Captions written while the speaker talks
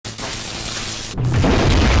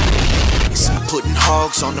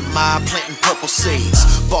hogs on the mob planting purple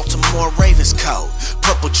seeds. Baltimore Ravens code,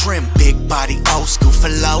 purple trim, big body, old school for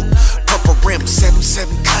low. Purple rim, 7-7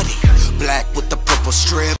 cutty, black with the purple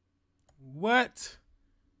strip. What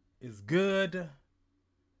is good,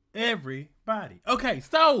 everybody? Okay,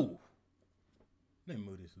 so let me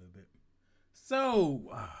move this a little bit. So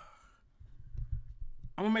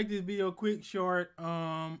I'm gonna make this video quick, short.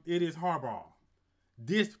 It is Harbaugh.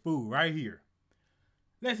 This fool right here.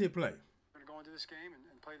 Let's hit play. We're gonna go into this game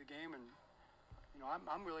and play the game, and you know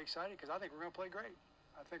I'm really excited because I think we're gonna play great.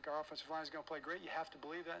 I think our offensive line is gonna play great. You have to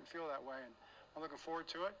believe that and feel that way, and I'm looking forward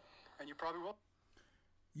to it. And you probably will.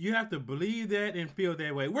 You have to believe that and feel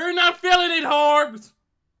that way. We're not feeling it, Harbs.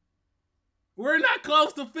 We're not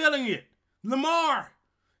close to feeling it. Lamar,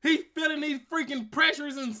 he's feeling these freaking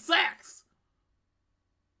pressures and sacks.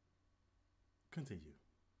 Continue.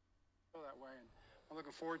 Feel that way, and I'm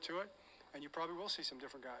looking forward to it. And you probably will see some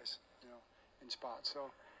different guys, you know, in spots.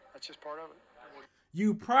 So that's just part of it.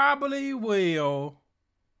 You probably will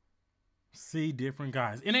see different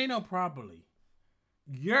guys. It ain't no probably.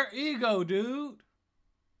 Your ego, dude.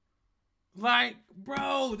 Like,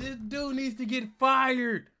 bro, this dude needs to get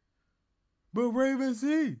fired. But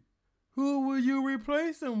RavenCee, who will you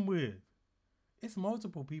replace him with? It's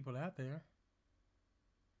multiple people out there.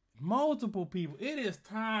 Multiple people. It is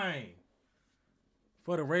time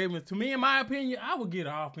for the Ravens. To me, in my opinion, I would get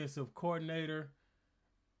an offensive coordinator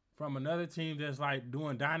from another team that's like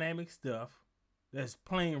doing dynamic stuff, that's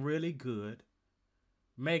playing really good,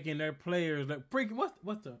 making their players like freaking.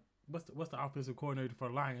 What's the offensive coordinator for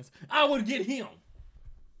the Lions? I would get him.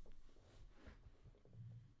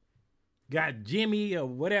 Got Jimmy or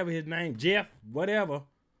whatever his name, Jeff, whatever.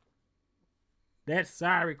 That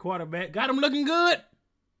sorry quarterback got him looking good.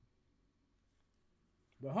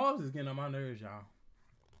 But Hobbs is getting on my nerves, y'all.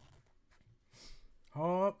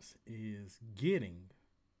 Hobbs is getting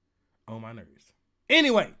on my nerves.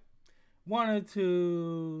 Anyway, wanted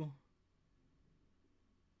to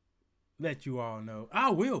let you all know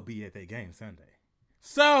I will be at that game Sunday.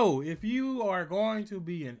 So if you are going to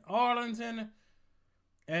be in Arlington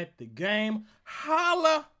at the game,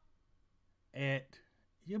 holla at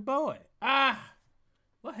your boy.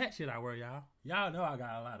 What hat should I wear, y'all? Y'all know I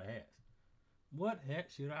got a lot of hats. What hat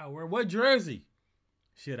should I wear? What jersey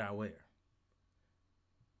should I wear?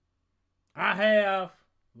 I have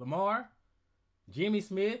Lamar, Jimmy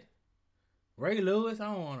Smith, Ray Lewis. I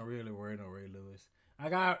don't want to really wear no Ray Lewis. I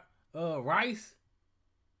got Rice,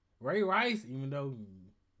 Ray Rice, even though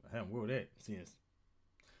I haven't worn that since.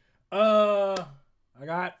 I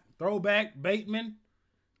got throwback Bateman.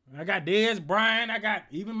 I got Dez Bryant. I got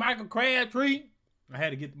even Michael Crabtree. I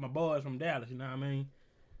had to get my boys from Dallas, you know what I mean?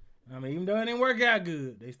 Even though it didn't work out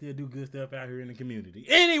good, they still do good stuff out here in the community.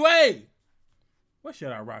 Anyway, what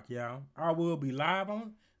should I rock, y'all? I will be live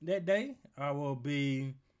on that day. I will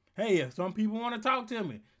be, hey, if some people want to talk to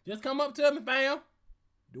me, just come up to me, fam.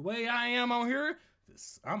 The way I am on here,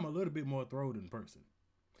 I'm a little bit more thrown in person.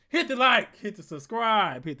 Hit the like, hit the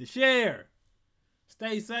subscribe, hit the share.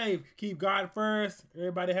 Stay safe. Keep God first.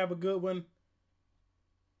 Everybody have a good one.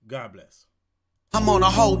 God bless. I'm on a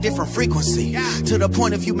whole different frequency. To the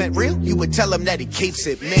point if you met real, you would tell him that he keeps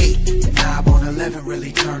it me. The knob on 11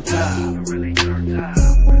 really turned up.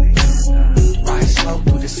 Ride slow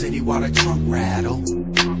through the city while the trunk rattle.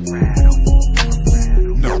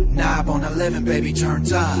 No. Knob on 11, baby,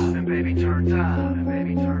 turns up.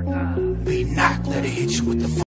 Be knocked, let it hit you with the